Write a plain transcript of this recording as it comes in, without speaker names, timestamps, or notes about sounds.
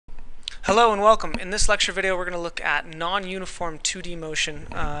Hello and welcome. In this lecture video we're going to look at non-uniform 2D motion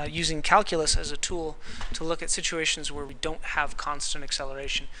using calculus as a tool to look at situations where we don't have constant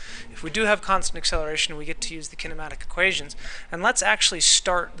acceleration. If we do have constant acceleration, we get to use the kinematic equations. And let's actually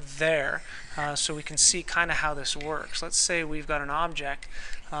start there so we can see kind of how this works. Let's say we've got an object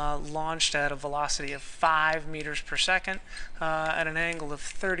launched at a velocity of 5 meters per second at an angle of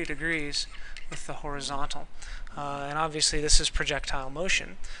 30 degrees with the horizontal. And obviously this is projectile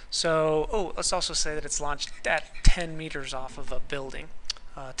motion. So, let's also say that it's launched at 10 meters off of a building,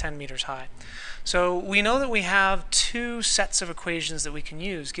 10 meters high. So we know that we have two sets of equations that we can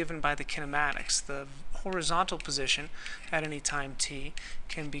use given by the kinematics. The horizontal position at any time t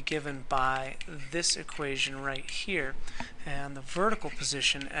can be given by this equation right here, and the vertical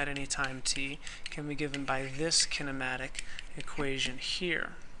position at any time t can be given by this kinematic equation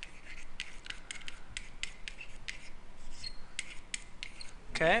here.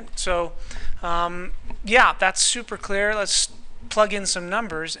 Okay, so yeah, that's super clear. Let's plug in some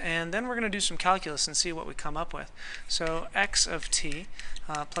numbers, and then we're going to do some calculus and see what we come up with. So x of t,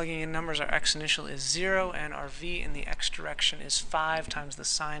 plugging in numbers, our x initial is 0, and our v in the x direction is 5 times the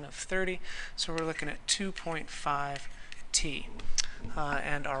sine of 30. So we're looking at 2.5 t.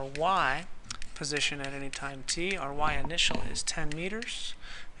 And our y position at any time t, our y initial is 10 meters.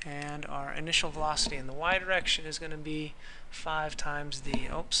 And our initial velocity in the y direction is going to be 5 times the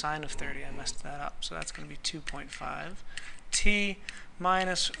sine of 30. I messed that up. So that's going to be 2.5 t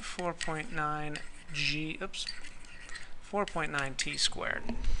minus 4.9 t squared.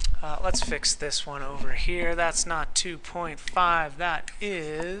 Let's fix this one over here. That's not 2.5. That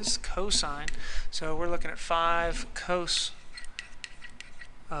is cosine. So we're looking at 5 cos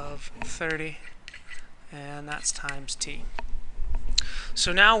of 30, and that's times t.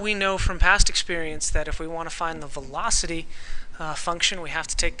 So now we know from past experience that if we want to find the velocity function, we have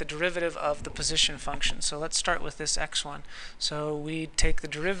to take the derivative of the position function. So let's start with this x1. So we take the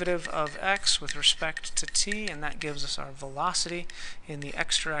derivative of x with respect to t, and that gives us our velocity in the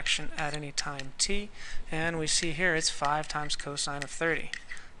x direction at any time t. And we see here it's 5 times cosine of 30.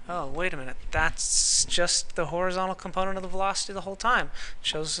 Oh, wait a minute. That's just the horizontal component of the velocity the whole time. It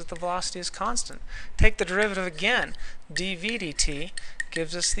shows us that the velocity is constant. Take the derivative again. dv dt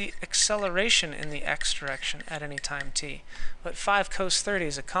gives us the acceleration in the x direction at any time t. But 5 cos 30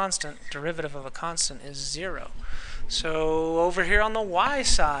 is a constant. Derivative of a constant is 0. So over here on the y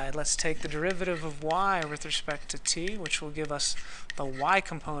side, let's take the derivative of y with respect to t, which will give us the y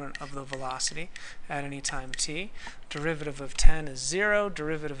component of the velocity at any time t. Derivative of 10 is 0.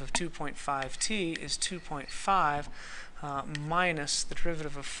 Derivative of 2.5t is 2.5 minus the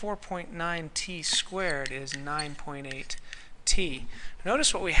derivative of 4.9t squared is 9.8 t.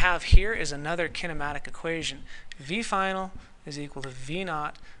 Notice what we have here is another kinematic equation. V final is equal to V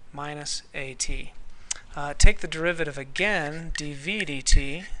naught minus AT. Take the derivative again. dv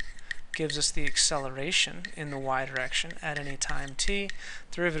dt gives us the acceleration in the y direction at any time t.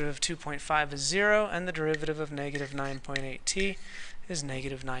 Derivative of 2.5 is 0, and the derivative of negative 9.8t is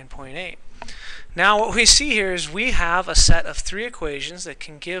negative 9.8. Now what we see here is we have a set of 3 equations that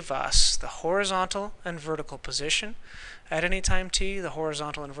can give us the horizontal and vertical position at any time t, the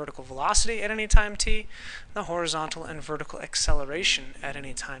horizontal and vertical velocity at any time t, the horizontal and vertical acceleration at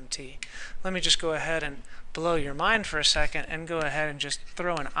any time t. Let me just go ahead and blow your mind for a second and go ahead and just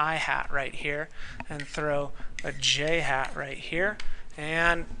throw an I hat right here and throw a j hat right here,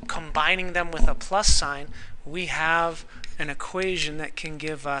 and combining them with a plus sign, we have an equation that can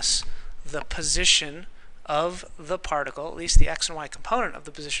give us the position of the particle, at least the x and y component of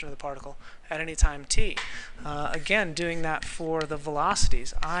the position of the particle at any time t. Again, doing that for the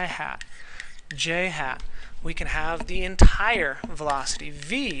velocities, I hat, j hat. We can have the entire velocity,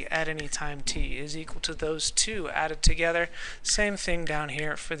 v, at any time t is equal to those two added together. Same thing down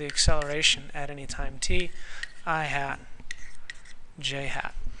here for the acceleration at any time t, I hat, j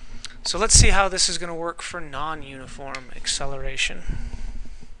hat. So let's see how this is going to work for non-uniform acceleration.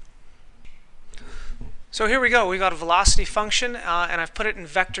 So here we go. We got a velocity function, and I've put it in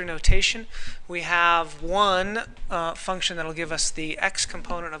vector notation. We have one function that will give us the x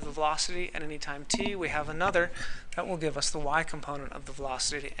component of the velocity at any time t. We have another that will give us the y component of the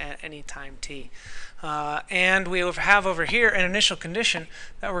velocity at any time t. And we have over here an initial condition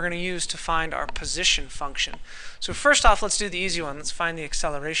that we're going to use to find our position function. So first off, let's do the easy one. Let's find the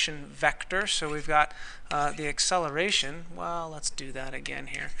acceleration vector. So we've got the acceleration. Well, let's do that again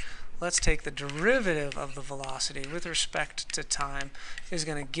here. let's take the derivative of the velocity with respect to time is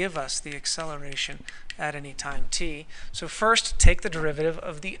going to give us the acceleration at any time t. So first, take the derivative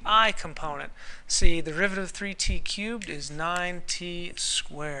of the I component. See, the derivative of 3t cubed is 9t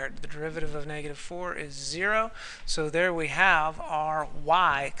squared. The derivative of negative 4 is 0. So there we have our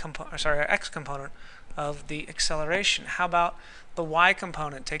our x component of the acceleration. How about the y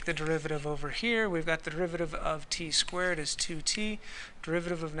component? Take the derivative over here. We've got the derivative of t squared is 2t.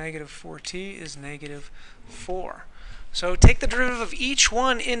 Derivative of negative 4t is negative 4. So take the derivative of each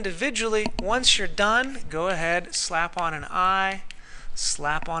one individually. Once you're done, go ahead, slap on an I,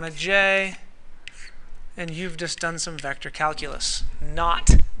 slap on a j, and you've just done some vector calculus.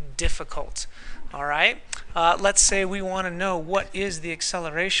 Not difficult. All right? Let's say we want to know what is the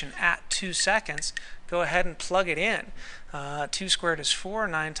acceleration at 2 seconds. Go ahead and plug it in. 2 squared is 4.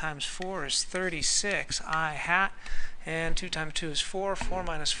 9 times 4 is 36 I hat. And 2 times 2 is 4. 4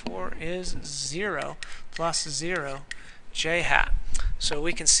 minus 4 is 0 plus 0 j hat. So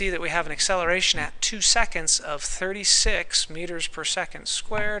we can see that we have an acceleration at 2 seconds of 36 meters per second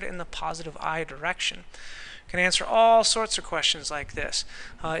squared in the positive I direction. Can answer all sorts of questions like this.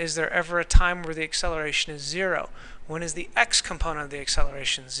 Is there ever a time where the acceleration is 0? When is the x component of the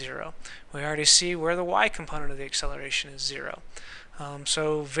acceleration 0? We already see where the y component of the acceleration is 0.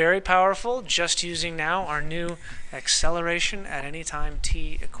 So very powerful, just using now our new acceleration at any time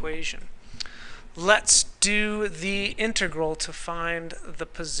t equation. Let's do the integral to find the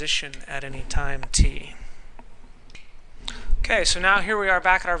position at any time t. Okay, so now here we are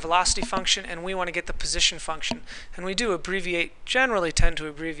back at our velocity function, and we want to get the position function. And we do generally tend to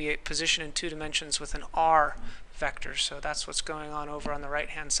abbreviate position in 2 dimensions with an r vector. So that's what's going on over on the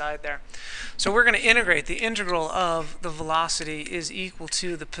right-hand side there. So we're going to integrate. The integral of the velocity is equal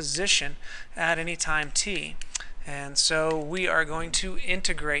to the position at any time t. And so we are going to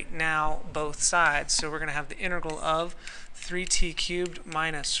integrate now both sides. So we're going to have the integral of 3t cubed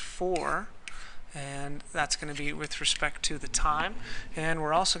minus 4. And that's going to be with respect to the time. And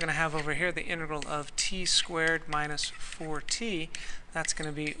we're also going to have over here the integral of t squared minus 4t. That's going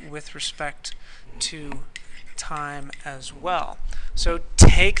to be with respect to time as well. So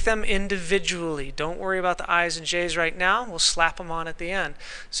take them individually. Don't worry about the i's and j's right now. We'll slap them on at the end.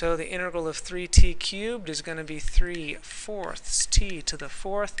 So the integral of 3t cubed is going to be 3/4 t to the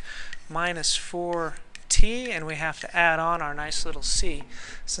 4th minus 4t, and we have to add on our nice little c.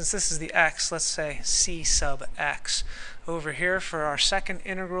 Since this is the x, let's say c sub x. Over here for our second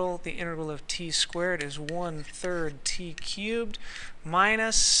integral, the integral of t squared is 1/3 t cubed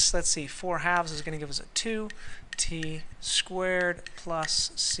minus, let's see, 4/2 is going to give us a 2t squared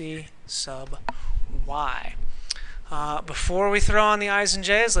plus c sub y. Before we throw on the i's and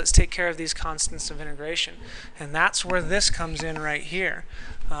j's, let's take care of these constants of integration. And that's where this comes in right here.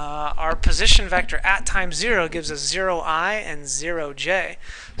 Our position vector at time 0 gives us 0i and 0j.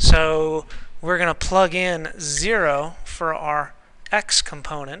 So we're going to plug in 0 for our x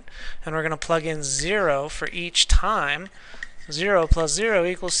component, and we're going to plug in 0 for each time. 0 plus 0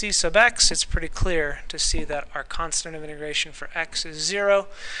 equals c sub x. It's pretty clear to see that our constant of integration for x is 0.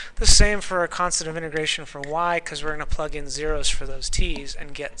 The same for our constant of integration for y, because we're going to plug in zeros for those t's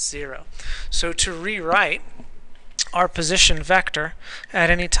and get 0. So to rewrite, our position vector at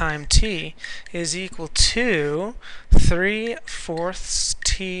any time t is equal to 3/4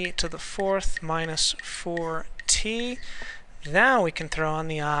 t to the 4th minus 4t. Now we can throw on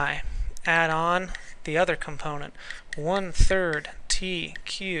the I. Add on the other component. 1/3 t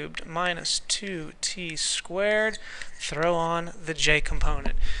cubed minus 2t squared. Throw on the j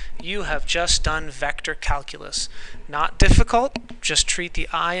component. You have just done vector calculus. Not difficult. Just treat the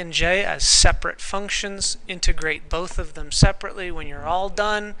I and j as separate functions. Integrate both of them separately. When you're all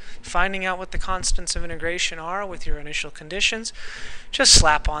done finding out what the constants of integration are with your initial conditions, just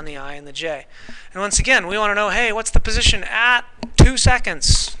slap on the I and the j. And once again, we want to know, hey, what's the position at 2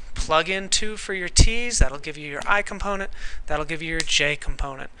 seconds? Plug in 2 for your t's. That'll give you your I component. That'll give you your j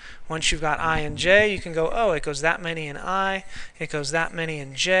component. Once you've got I and j, you can go, oh, it goes that many in I, it goes that many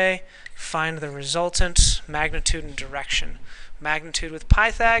in j. Find the resultant, magnitude and direction. Magnitude with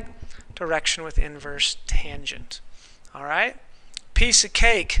Pythag, direction with inverse tangent. All right? Piece of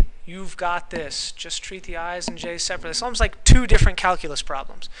cake. You've got this. Just treat the i's and j's separately. It's almost like 2 different calculus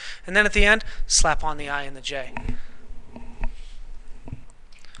problems. And then at the end, slap on the I and the j.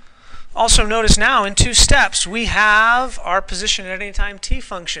 Also notice now in 2 steps we have our position at any time t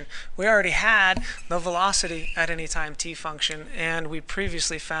function. We already had the velocity at any time t function, and we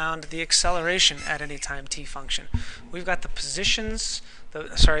previously found the acceleration at any time t function. We've got the positions,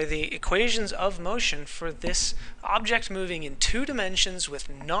 the equations of motion for this object moving in 2 dimensions with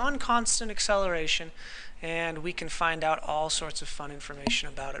non-constant acceleration, and we can find out all sorts of fun information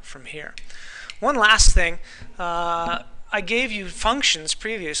about it from here. One last thing. I gave you functions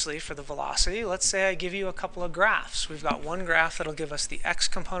previously for the velocity. Let's say I give you a couple of graphs. We've got one graph that'll give us the x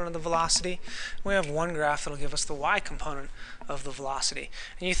component of the velocity. We have one graph that'll give us the y component of the velocity.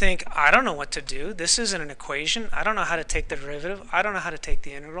 And you think, I don't know what to do. This isn't an equation. I don't know how to take the derivative. I don't know how to take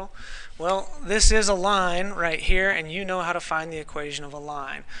the integral. Well, this is a line right here, and you know how to find the equation of a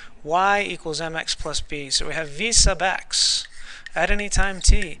line. Y equals mx plus b. So we have v sub x at any time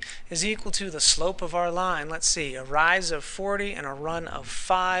t is equal to the slope of our line. Let's see, a rise of 40 and a run of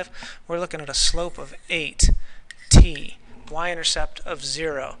 5. We're looking at a slope of 8t, y-intercept of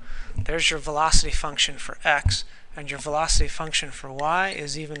 0. There's your velocity function for x, and your velocity function for y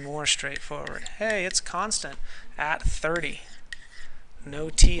is even more straightforward. Hey, it's constant at 30.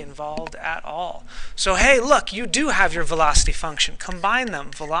 No t involved at all. So hey, look, you do have your velocity function. Combine them.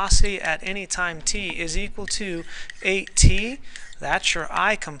 Velocity at any time t is equal to 8t, that's your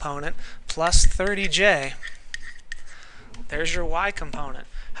I component, plus 30j. There's your y component.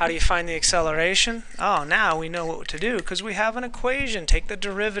 How do you find the acceleration? Oh, now we know what to do because we have an equation. Take the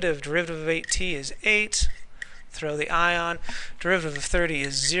derivative. Derivative of 8t is 8. Throw the I on. Derivative of 30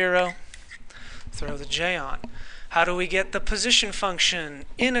 is 0. Throw the j on. How do we get the position function?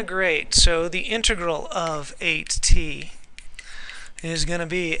 Integrate. So the integral of 8t is going to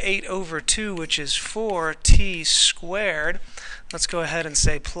be 8 over 2, which is 4t squared. Let's go ahead and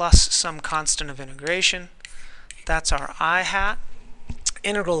say plus some constant of integration. That's our I hat.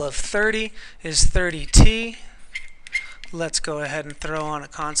 Integral of 30 is 30t. Let's go ahead and throw on a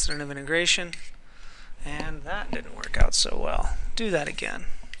constant of integration. And that didn't work out so well. Do that again.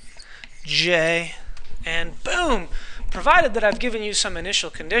 J. And boom! Provided that I've given you some initial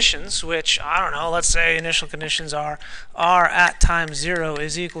conditions, which, I don't know, let's say initial conditions are r at time 0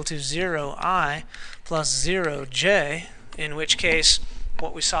 is equal to 0i plus 0j, in which case,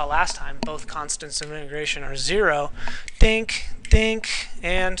 what we saw last time, both constants of integration are 0. Think,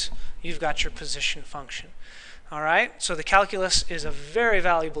 and you've got your position function. All right? So the calculus is a very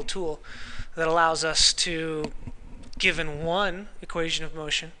valuable tool that allows us to, given one equation of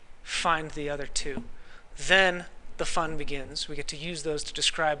motion, find the other two. Then the fun begins. We get to use those to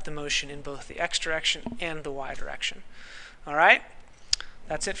describe the motion in both the x direction and the y direction. All right?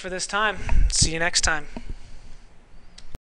 That's it for this time. See you next time.